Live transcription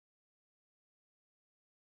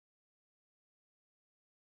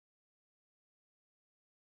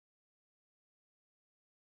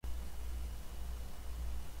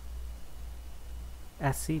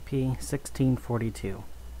SCP-1642.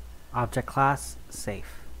 Object Class: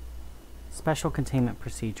 Safe. Special Containment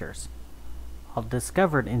Procedures. All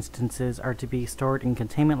discovered instances are to be stored in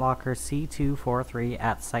Containment Locker C243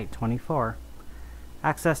 at Site-24.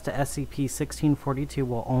 Access to SCP-1642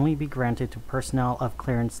 will only be granted to personnel of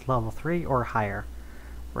Clearance Level 3 or higher.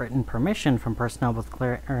 Written permission from personnel with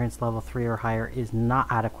Clearance Level 3 or higher is not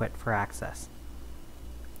adequate for access.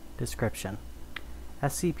 Description: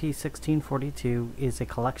 SCP-1642 is a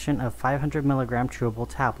collection of 500 mg chewable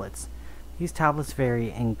tablets. These tablets vary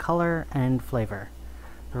in color and flavor.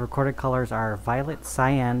 The recorded colors are violet,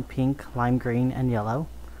 cyan, pink, lime green, and yellow.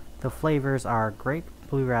 The flavors are grape,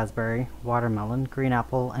 blue raspberry, watermelon, green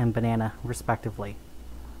apple, and banana, respectively.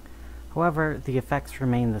 However, the effects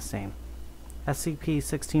remain the same.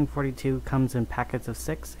 SCP-1642 comes in packets of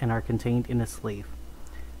 6 and are contained in a sleeve.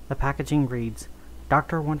 The packaging reads,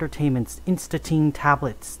 Dr. Wondertainment's Insta-Teen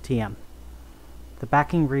Tablets, TM. The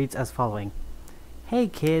backing reads as following. Hey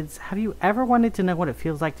kids, have you ever wanted to know what it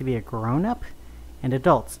feels like to be a grown-up? And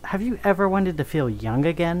adults, have you ever wanted to feel young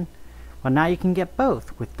again? Well, now you can get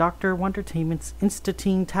both with Dr. Wondertainment's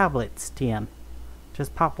Insta-Teen Tablets, TM.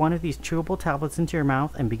 Just pop one of these chewable tablets into your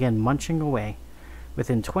mouth and begin munching away.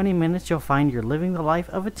 Within 20 minutes, you'll find you're living the life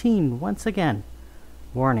of a teen once again.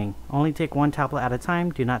 Warning: only take one tablet at a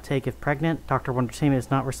time. Do not take if pregnant. Dr. Wondertainment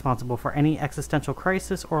is not responsible for any existential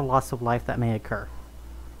crisis or loss of life that may occur.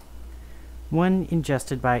 When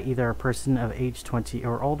ingested by either a person of age 20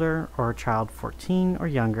 or older, or a child 14 or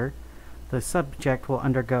younger, the subject will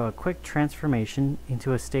undergo a quick transformation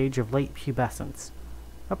into a stage of late pubescence,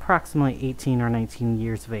 approximately 18 or 19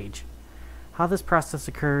 years of age. How this process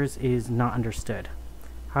occurs is not understood.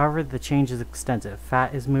 However, the change is extensive.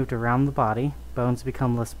 Fat is moved around the body, bones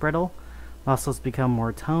become less brittle, muscles become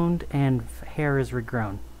more toned, and hair is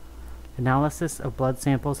regrown. Analysis of blood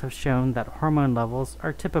samples have shown that hormone levels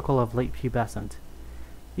are typical of late pubescent.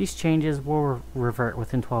 These changes will revert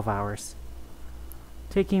within 12 hours.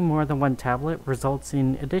 Taking more than one tablet results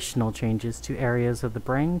in additional changes to areas of the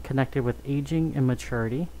brain connected with aging and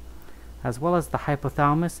maturity, as well as the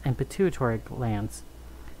hypothalamus and pituitary glands.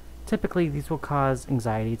 Typically, these will cause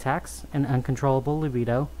anxiety attacks, an uncontrollable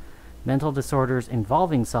libido, mental disorders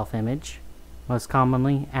involving self-image, most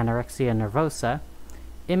commonly anorexia nervosa,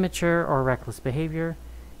 immature or reckless behavior,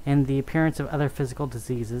 and the appearance of other physical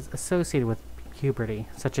diseases associated with puberty,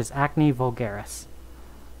 such as acne vulgaris.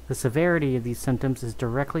 The severity of these symptoms is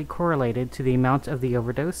directly correlated to the amount of the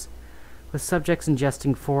overdose, with subjects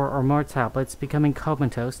ingesting 4 or more tablets becoming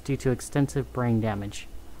comatose due to extensive brain damage.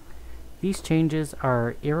 These changes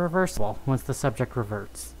are irreversible once the subject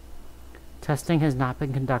reverts. Testing has not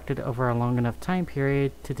been conducted over a long enough time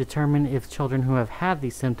period to determine if children who have had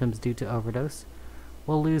these symptoms due to overdose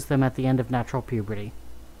will lose them at the end of natural puberty.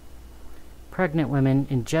 Pregnant women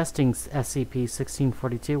ingesting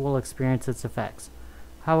SCP-1642 will experience its effects.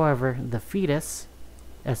 However, the fetus,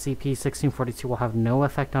 SCP-1642 will have no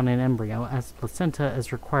effect on an embryo, as placenta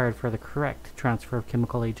is required for the correct transfer of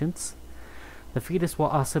chemical agents. The fetus will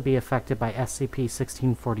also be affected by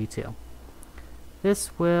SCP-1642. This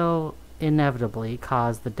will inevitably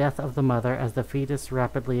cause the death of the mother as the fetus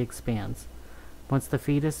rapidly expands. Once the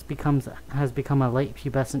fetus has become a late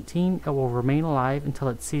pubescent teen, it will remain alive until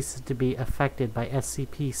it ceases to be affected by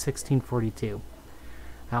SCP-1642,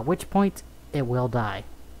 at which point it will die.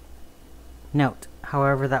 Note,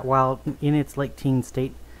 however, that while in its late teen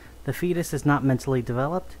state, the fetus is not mentally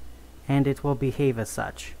developed, and it will behave as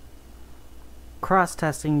such.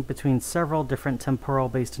 Cross-testing between several different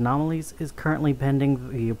temporal-based anomalies is currently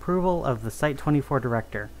pending the approval of the Site-24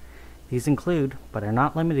 Director. These include, but are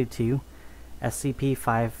not limited to,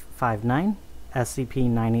 SCP-559,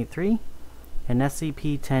 SCP-983, and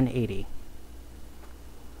SCP-1080.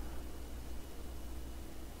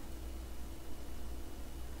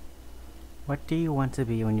 What do you want to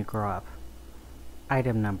be when you grow up?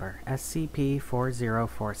 Item number,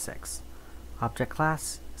 SCP-4046. Object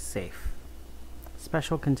Class: Safe.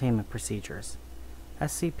 Special Containment Procedures.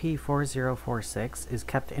 SCP-4046 is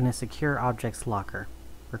kept in a secure objects locker.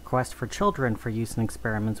 Requests for children for use in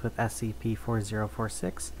experiments with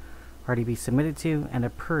SCP-4046 are to be submitted to and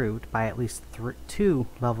approved by at least 2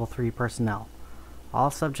 Level 3 personnel.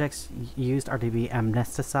 All subjects used are to be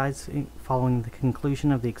amnesticized following the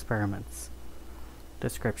conclusion of the experiments.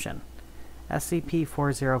 Description: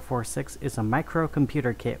 SCP-4046 is a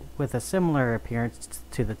microcomputer kit with a similar appearance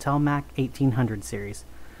to the Telmac 1800 series,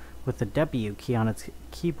 with the W key on its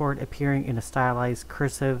keyboard appearing in a stylized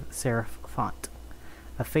cursive serif font.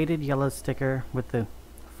 A faded yellow sticker with the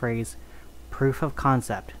phrase "Proof of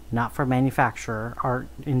Concept, not for manufacturer,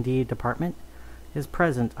 R&D department" is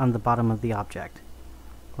present on the bottom of the object.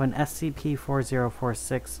 When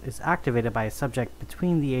SCP-4046 is activated by a subject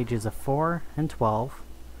between the ages of 4 and 12,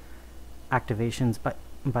 activations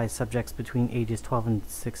by subjects between ages 12 and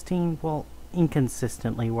 16 will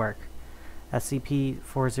inconsistently work.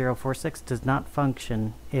 SCP-4046 does not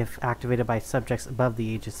function if activated by subjects above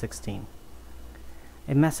the age of 16.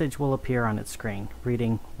 A message will appear on its screen,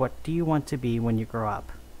 reading, "What do you want to be when you grow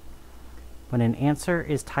up?" When an answer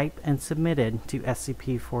is typed and submitted to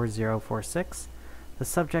SCP-4046, the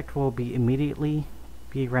subject will immediately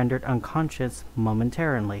be rendered unconscious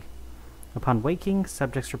momentarily. Upon waking,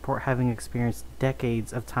 subjects report having experienced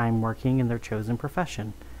decades of time working in their chosen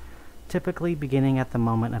profession, typically beginning at the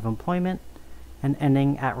moment of employment and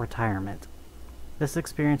ending at retirement. This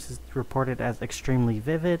experience is reported as extremely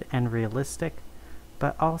vivid and realistic,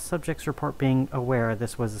 but all subjects report being aware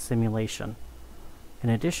this was a simulation. In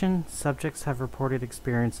addition, subjects have reported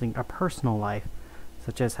experiencing a personal life,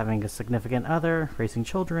 such as having a significant other, raising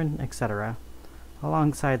children, etc.,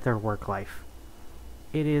 alongside their work life.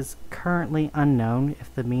 It is currently unknown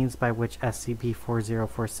if the means by which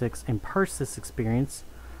SCP-4046 imparts this experience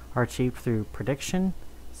are achieved through prediction,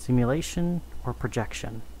 simulation, or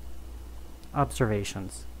projection.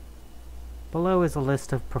 Observations. Below is a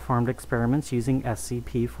list of performed experiments using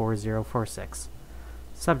SCP-4046.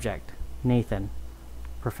 Subject: Nathan.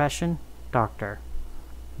 Profession: Doctor.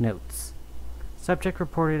 Notes. Subject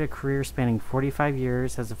reported a career spanning 45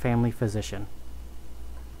 years as a family physician.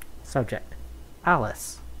 Subject: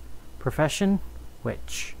 Alice. Profession: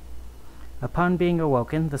 Witch. Upon being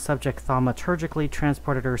awoken, the subject thaumaturgically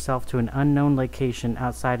transported herself to an unknown location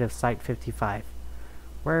outside of Site-55.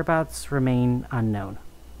 Whereabouts remain unknown.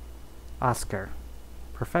 Oscar.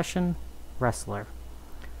 Profession: Wrestler.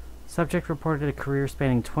 Subject reported a career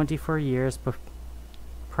spanning 24 years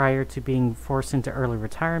prior to being forced into early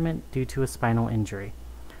retirement due to a spinal injury.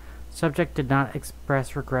 Subject did not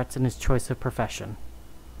express regrets in his choice of profession.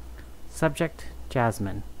 Subject: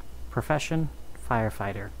 Jasmine. Profession: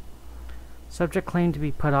 Firefighter. Subject claimed to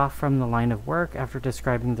be put off from the line of work after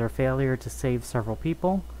describing their failure to save several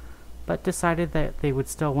people, but decided that they would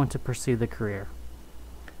still want to pursue the career.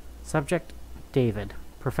 Subject: David.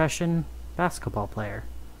 Profession: Basketball player.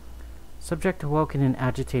 Subject awoke in an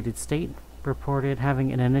agitated state, reported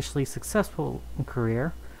having an initially successful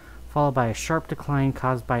career, followed by a sharp decline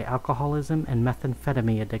caused by alcoholism and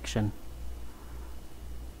methamphetamine addiction.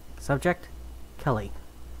 Subject: Kelly.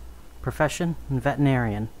 Profession: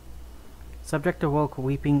 Veterinarian. Subject awoke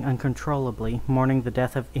weeping uncontrollably, mourning the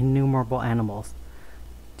death of innumerable animals.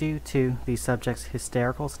 Due to the subject's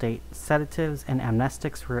hysterical state, sedatives and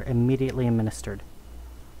amnestics were immediately administered.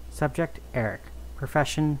 Subject: Eric.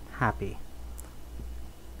 Profession: Happy.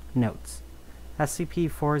 Notes.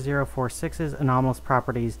 SCP-4046's anomalous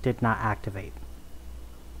properties did not activate.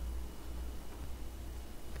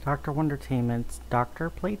 Dr. Wondertainment's Dr.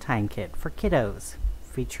 Playtime Kit for Kiddos,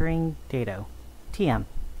 featuring dado. TM.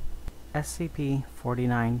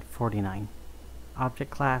 SCP-4949.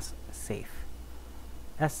 Object Class: Safe.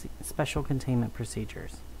 Special Containment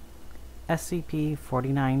Procedures.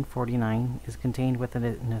 SCP-4949 is contained within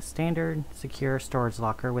a standard, secure storage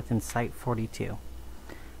locker within Site-42.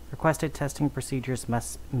 Requested testing procedures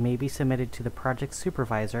may be submitted to the project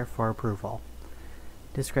supervisor for approval.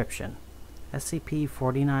 Description: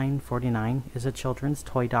 SCP-4949 is a children's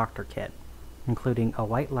toy doctor kit, including a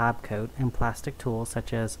white lab coat and plastic tools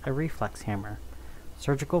such as a reflex hammer,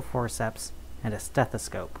 surgical forceps, and a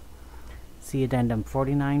stethoscope. See Addendum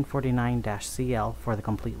 4949-CL for the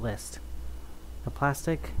complete list. The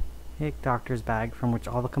plastic doctor's bag, from which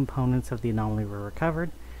all the components of the anomaly were recovered,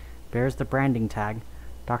 bears the branding tag,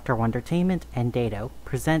 Dr. Wondertainment and Dado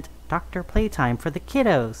present Dr. Playtime for the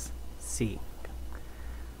Kiddos. C.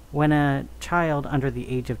 When a child under the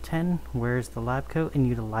age of 10 wears the lab coat and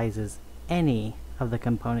utilizes any of the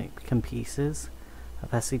component pieces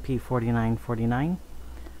of SCP-4949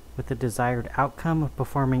 with the desired outcome of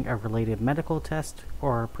performing a related medical test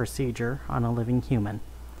or procedure on a living human,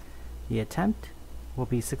 the attempt will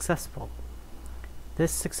be successful.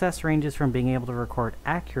 This success ranges from being able to record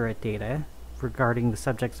accurate data regarding the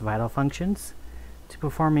subject's vital functions to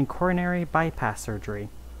performing coronary bypass surgery.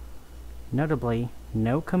 Notably,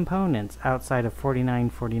 no components outside of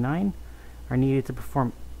 4949 are needed to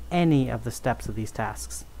perform any of the steps of these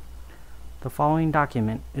tasks. The following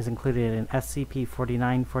document is included in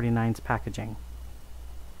SCP-4949's packaging.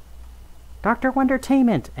 Dr.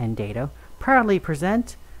 Wondertainment and Dado proudly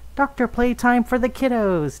present Dr. Playtime for the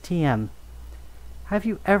Kiddos, TM. Have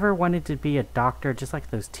you ever wanted to be a doctor just like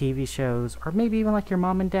those TV shows, or maybe even like your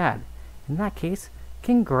mom and dad? In that case,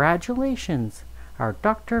 congratulations! Our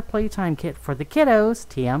Dr. Playtime kit for the kiddos,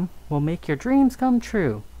 TM, will make your dreams come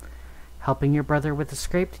true. Helping your brother with a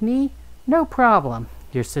scraped knee? No problem.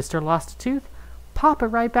 Your sister lost a tooth? Pop it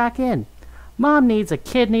right back in. Mom needs a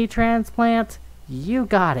kidney transplant? You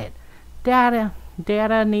got it. Dada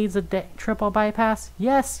needs a triple bypass?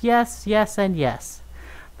 Yes, yes, yes, and yes.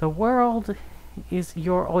 The world is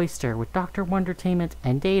your oyster with Dr. Wondertainment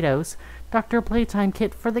and Dado's Dr. Playtime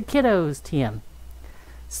kit for the kiddos, TM.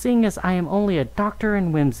 Seeing as I am only a doctor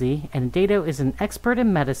in whimsy and Dado is an expert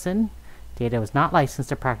in medicine, Dado is not licensed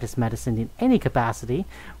to practice medicine in any capacity,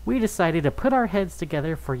 we decided to put our heads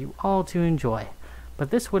together for you all to enjoy.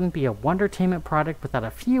 But this wouldn't be a Wondertainment product without a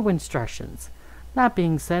few instructions. That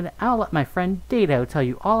being said, I'll let my friend Dado tell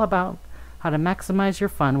you all about how to maximize your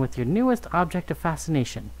fun with your newest object of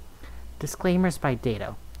fascination. Disclaimers by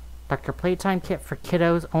Dado. Dr. Playtime kit for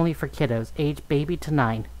kiddos, only for kiddos, age baby to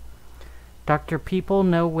 9. Dr. People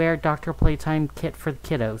know where Dr. Playtime kit for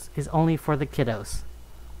kiddos is only for the kiddos.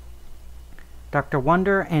 Dr.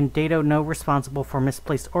 Wonder and Dado know responsible for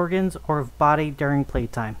misplaced organs or of body during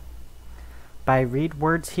playtime. By read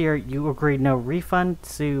words here, you agree no refund,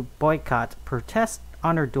 sue, boycott, protest,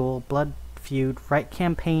 honor duel, blood feud, write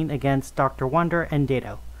campaign against Dr. Wonder and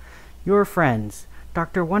Dado. Your friends,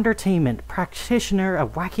 Dr. Wondertainment, practitioner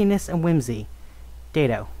of wackiness and whimsy.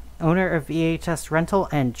 Dado, owner of VHS rental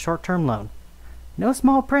and short-term loan. No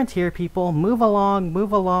small print here, people. Move along,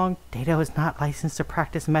 move along. Dado is not licensed to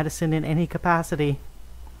practice medicine in any capacity.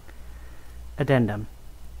 Addendum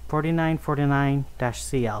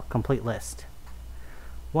 4949-CL, complete list.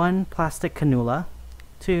 1 plastic cannula,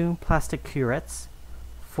 2 plastic curettes,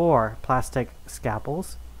 4 plastic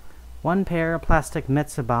scalpels, 1 pair plastic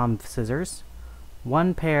Metzabom scissors,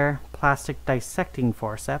 1 pair plastic dissecting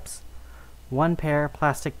forceps, 1 pair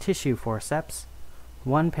plastic tissue forceps,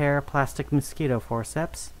 1 pair plastic mosquito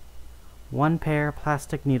forceps, 1 pair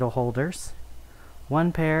plastic needle holders,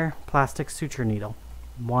 1 pair plastic suture needle,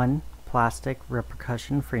 1 plastic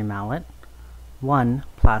repercussion-free mallet, 1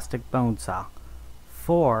 plastic bone saw,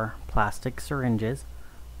 4 plastic syringes,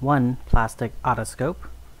 1 plastic otoscope,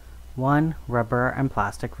 1 rubber and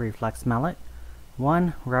plastic reflex mallet,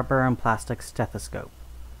 1 rubber and plastic stethoscope.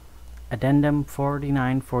 Addendum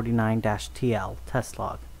 4949-TL, test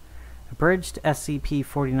log. Abridged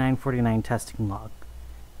SCP-4949 testing log.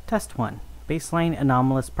 Test 1, baseline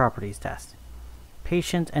anomalous properties test.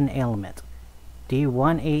 Patient and ailment.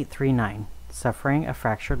 D1839, suffering a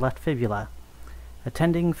fractured left fibula.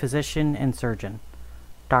 Attending physician and surgeon.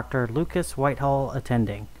 Dr. Lucas Whitehall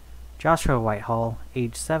attending. Joshua Whitehall,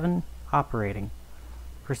 age 7, operating.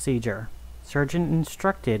 Procedure. Surgeon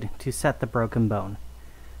instructed to set the broken bone.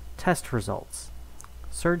 Test results.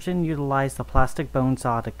 Surgeon utilized the plastic bone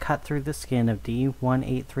saw to cut through the skin of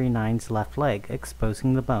D1839's left leg,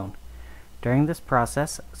 exposing the bone. During this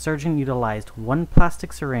process, surgeon utilized 1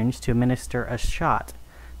 plastic syringe to administer a shot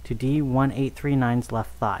to D1839's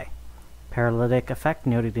left thigh. Paralytic effect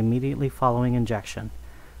noted immediately following injection.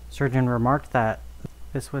 Surgeon remarked that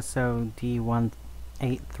this was so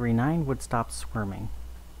D1839 would stop squirming.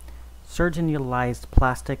 Surgeon utilized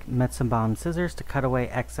plastic Metzabom scissors to cut away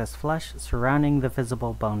excess flesh surrounding the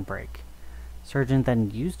visible bone break. Surgeon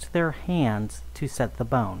then used their hands to set the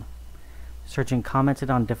bone. Surgeon commented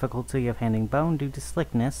on difficulty of handling bone due to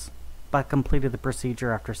slickness, but completed the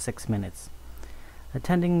procedure after 6 minutes.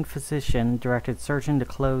 Attending physician directed surgeon to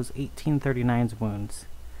close 1839's wounds.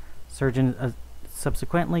 Surgeon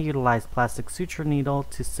subsequently utilized plastic suture needle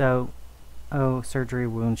to sew surgery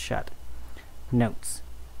wound shut. Notes.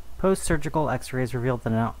 Post-surgical x-rays revealed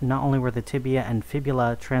that not only were the tibia and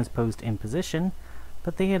fibula transposed in position,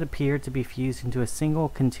 but they had appeared to be fused into a single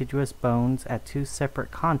contiguous bones at 2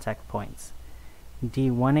 separate contact points.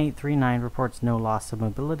 D1839 reports no loss of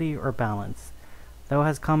mobility or balance, though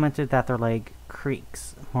has commented that their leg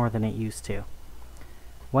creaks more than it used to.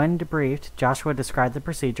 When debriefed, Joshua described the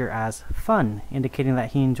procedure as fun, indicating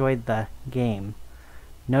that he enjoyed the game.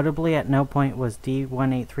 Notably, at no point was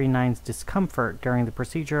D1839's discomfort during the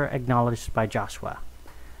procedure acknowledged by Joshua.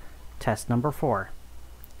 Test number 4.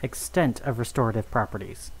 Extent of restorative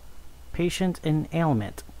properties. Patient in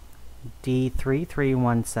ailment.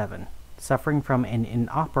 D3317, suffering from an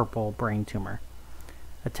inoperable brain tumor.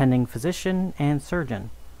 Attending physician and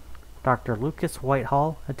surgeon. Dr. Lucas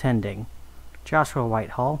Whitehall, attending. Joshua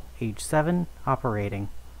Whitehall, age 7, operating.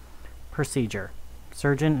 Procedure.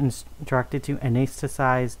 Surgeon instructed to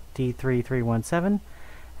anesthetize D3317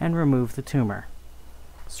 and remove the tumor.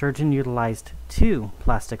 Surgeon utilized 2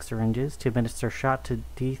 plastic syringes to administer shot to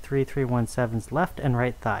D3317's left and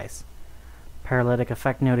right thighs. Paralytic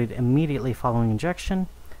effect noted immediately following injection.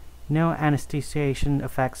 No anesthesiation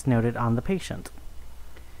effects noted on the patient.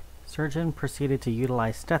 Surgeon proceeded to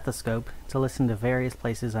utilize stethoscope to listen to various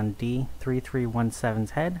places on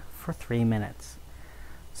D3317's head for 3 minutes.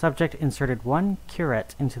 Subject inserted one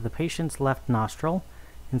curette into the patient's left nostril,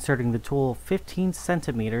 inserting the tool 15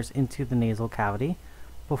 centimeters into the nasal cavity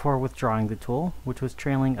before withdrawing the tool, which was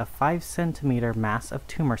trailing a 5 centimeter mass of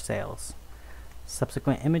tumor cells.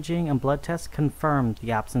 Subsequent imaging and blood tests confirmed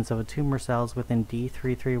the absence of tumor cells within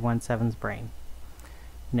D3317's brain.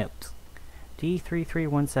 Note: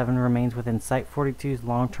 D3317 remains within Site 42's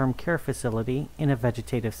long-term care facility in a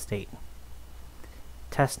vegetative state.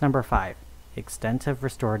 Test number 5. Extent of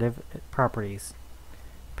restorative properties.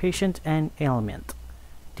 Patient and ailment.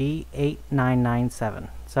 D8997,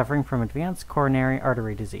 suffering from advanced coronary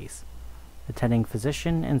artery disease. Attending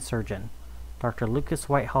physician and surgeon. Dr. Lucas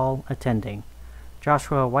Whitehall, attending.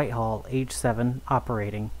 Joshua Whitehall, age 7,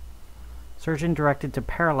 operating. Surgeon directed to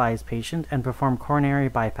paralyze patient and perform coronary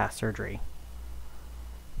bypass surgery.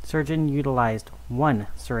 Surgeon utilized one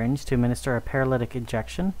syringe to administer a paralytic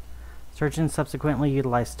injection. Surgeon subsequently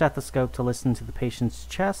utilized stethoscope to listen to the patient's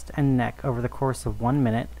chest and neck over the course of 1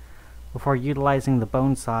 minute, before utilizing the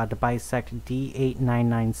bone saw to bisect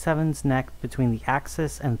D8997's neck between the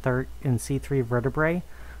axis and C3 vertebrae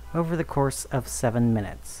over the course of 7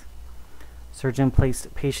 minutes. Surgeon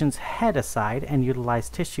placed patient's head aside and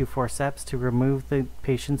utilized tissue forceps to remove the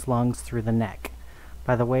patient's lungs through the neck,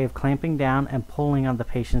 by the way of clamping down and pulling on the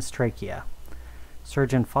patient's trachea.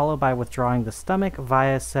 Surgeon followed by withdrawing the stomach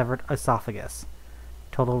via severed esophagus.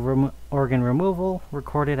 Total organ removal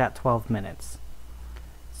recorded at 12 minutes.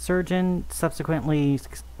 Surgeon subsequently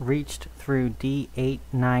reached through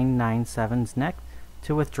D8997's neck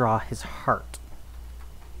to withdraw his heart.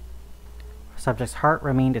 Subject's heart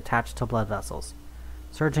remained attached to blood vessels.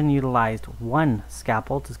 Surgeon utilized one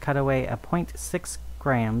scalpel to cut away a 0.6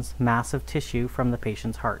 grams mass of tissue from the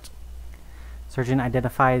patient's heart. Surgeon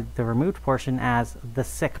identified the removed portion as the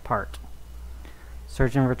sick part.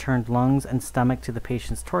 Surgeon returned lungs and stomach to the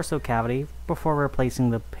patient's torso cavity before replacing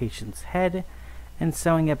the patient's head and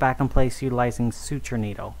sewing it back in place utilizing suture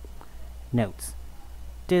needle. Notes: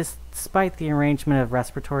 despite the arrangement of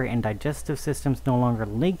respiratory and digestive systems no longer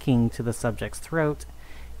linking to the subject's throat,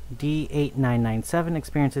 D8997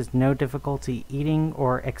 experiences no difficulty eating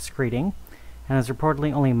or excreting, and has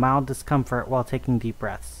reportedly only mild discomfort while taking deep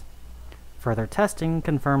breaths. Further testing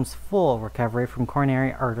confirms full recovery from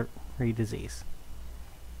coronary artery disease.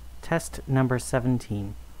 Test number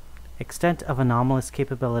 17. Extent of anomalous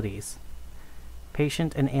capabilities.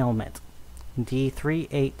 Patient and ailment.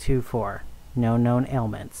 D3824. No known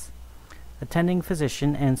ailments. Attending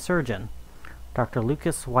physician and surgeon. Dr.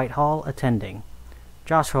 Lucas Whitehall, attending.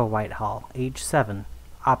 Joshua Whitehall, age 7,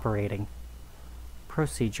 operating.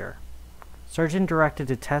 Procedure. Surgeon directed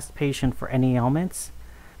to test patient for any ailments,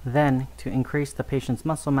 then to increase the patient's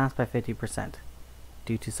muscle mass by 50%.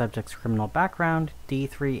 Due to subject's criminal background,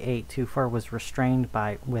 D3824 was restrained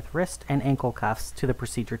with wrist and ankle cuffs to the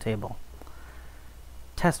procedure table.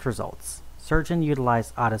 Test results. Surgeon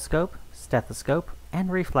utilized otoscope, stethoscope,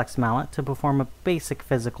 and reflex mallet to perform a basic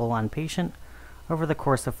physical on patient over the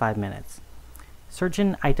course of 5 minutes.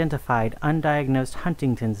 Surgeon identified undiagnosed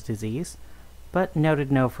Huntington's disease, but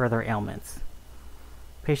noted no further ailments.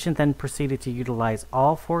 Patient then proceeded to utilize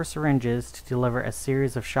all 4 syringes to deliver a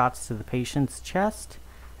series of shots to the patient's chest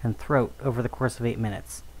and throat over the course of 8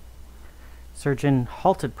 minutes. Surgeon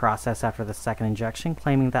halted process after the second injection,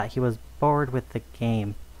 claiming that he was bored with the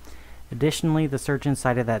game. Additionally, the surgeon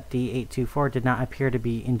cited that D824 did not appear to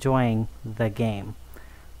be enjoying the game.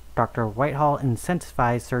 Dr. Whitehall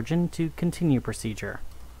incentivized surgeon to continue procedure.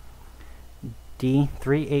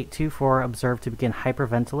 D3824 observed to begin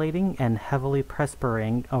hyperventilating and heavily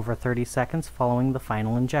perspiring over 30 seconds following the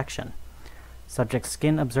final injection. Subject's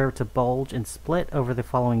skin observed to bulge and split over the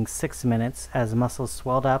following 6 minutes as muscles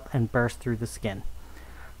swelled up and burst through the skin.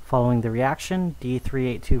 Following the reaction,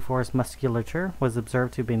 D3824's musculature was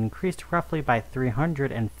observed to have been increased roughly by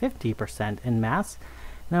 350% in mass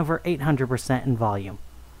and over 800% in volume.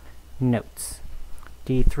 Notes: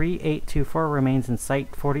 D3824 remains in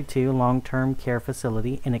Site 42 long-term care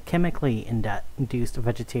facility in a chemically induced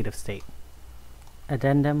vegetative state.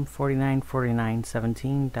 Addendum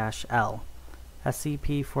 494917-L.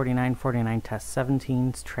 SCP 4949 Test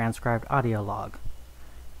 17's transcribed audio log.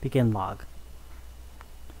 Begin log.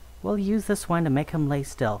 We'll use this one to make him lay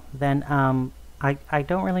still. Then, I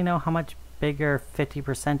don't really know how much bigger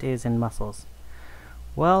 50% is in muscles.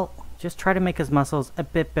 Well, just try to make his muscles a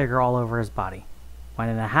bit bigger all over his body.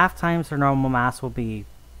 1.5 times their normal mass will be,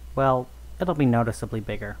 well, it'll be noticeably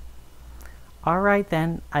bigger. Alright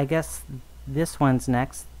then, I guess this one's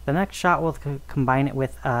next. The next shot we'll combine it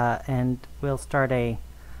with, and we'll start a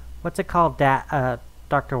What's it called,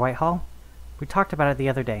 Dr. Whitehall? We talked about it the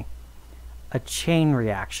other day. A chain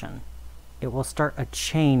reaction. It will start a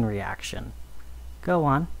chain reaction. Go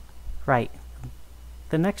on. Right.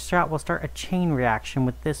 The next shot will start a chain reaction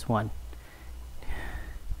with this one.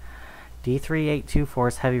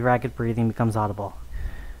 D3824's heavy, ragged breathing becomes audible.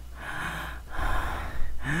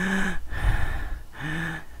 I'm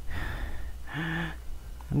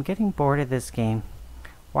getting bored of this game.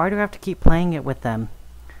 Why do I have to keep playing it with them?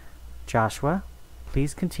 Joshua,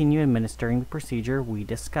 please continue administering the procedure we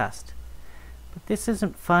discussed. But this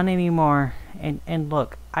isn't fun anymore. And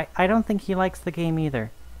look, I don't think he likes the game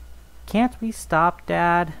either. Can't we stop,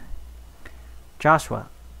 Dad? Joshua,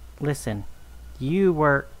 listen.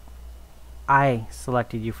 I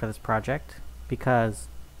selected you for this project because,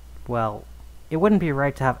 well, it wouldn't be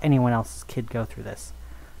right to have anyone else's kid go through this.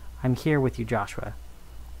 I'm here with you, Joshua.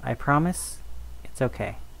 I promise it's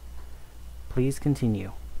okay. Please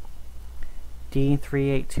continue.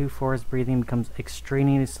 D3824's breathing becomes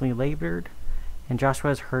extraneously labored, and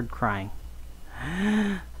Joshua is heard crying.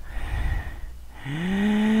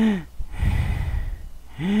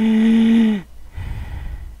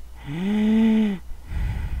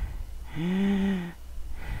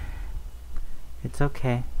 It's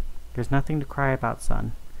okay. There's nothing to cry about,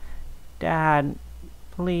 son. Dad,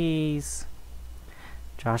 please.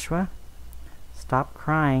 Joshua, stop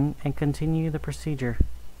crying and continue the procedure.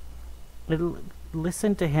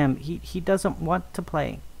 Listen to him. He doesn't want to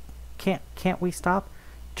play. Can't we stop?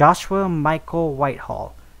 Joshua Michael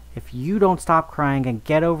Whitehall, if you don't stop crying and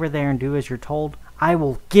get over there and do as you're told, I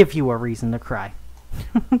will give you a reason to cry.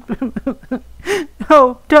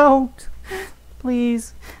 No, don't.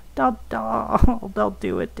 Please. Don't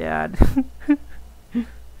do it, Dad.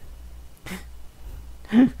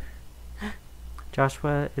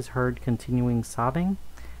 Joshua is heard continuing sobbing,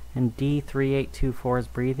 and D3824's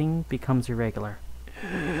breathing becomes irregular.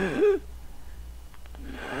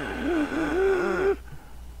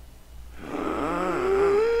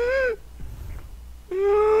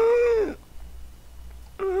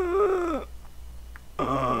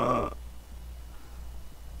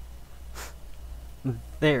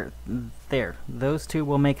 There. Those two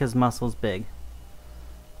will make his muscles big.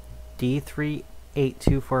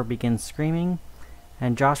 D3824 begins screaming,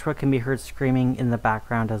 and Joshua can be heard screaming in the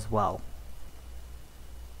background as well.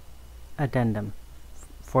 Addendum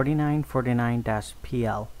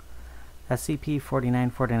 4949-PL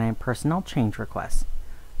SCP-4949 Personnel Change Request.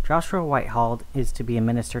 Joshua Whitehall is to be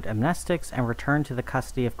administered amnestics and returned to the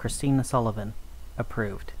custody of Christina Sullivan.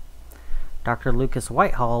 Approved. Dr. Lucas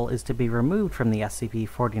Whitehall is to be removed from the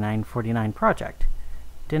SCP-4949 project.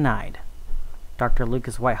 Denied. Dr.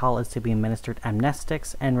 Lucas Whitehall is to be administered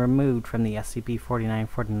amnestics and removed from the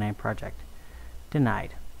SCP-4949 project.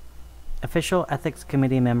 Denied. Official Ethics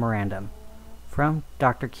Committee Memorandum. From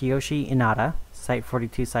Dr. Kiyoshi Inada,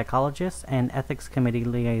 Site-42 Psychologist and Ethics Committee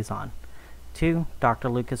Liaison. To Dr.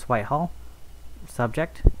 Lucas Whitehall.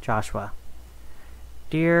 Subject, Joshua.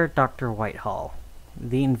 Dear Dr. Whitehall,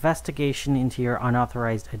 the investigation into your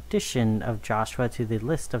unauthorized addition of Joshua to the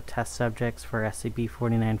list of test subjects for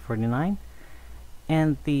SCP-4949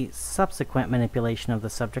 and the subsequent manipulation of the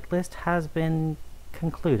subject list has been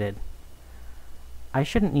concluded. I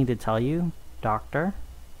shouldn't need to tell you, Doctor,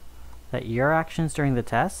 that your actions during the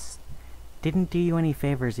tests didn't do you any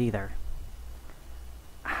favors either.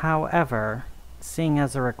 However, seeing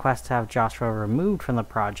as the request to have Joshua removed from the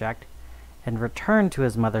project and returned to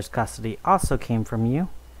his mother's custody also came from you,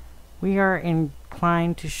 we are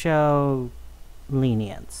inclined to show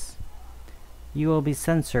lenience. You will be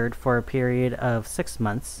censored for a period of 6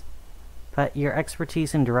 months, but your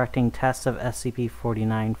expertise in directing tests of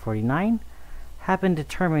SCP-4949 have been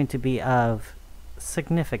determined to be of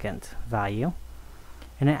significant value,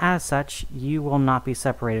 and as such, you will not be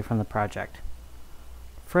separated from the project.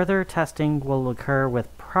 Further testing will occur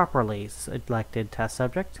with properly selected test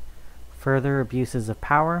subjects. Further abuses of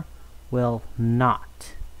power will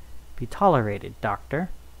not be tolerated,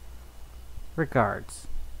 Doctor. Regards,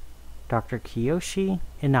 Dr. Kiyoshi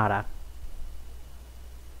Inada.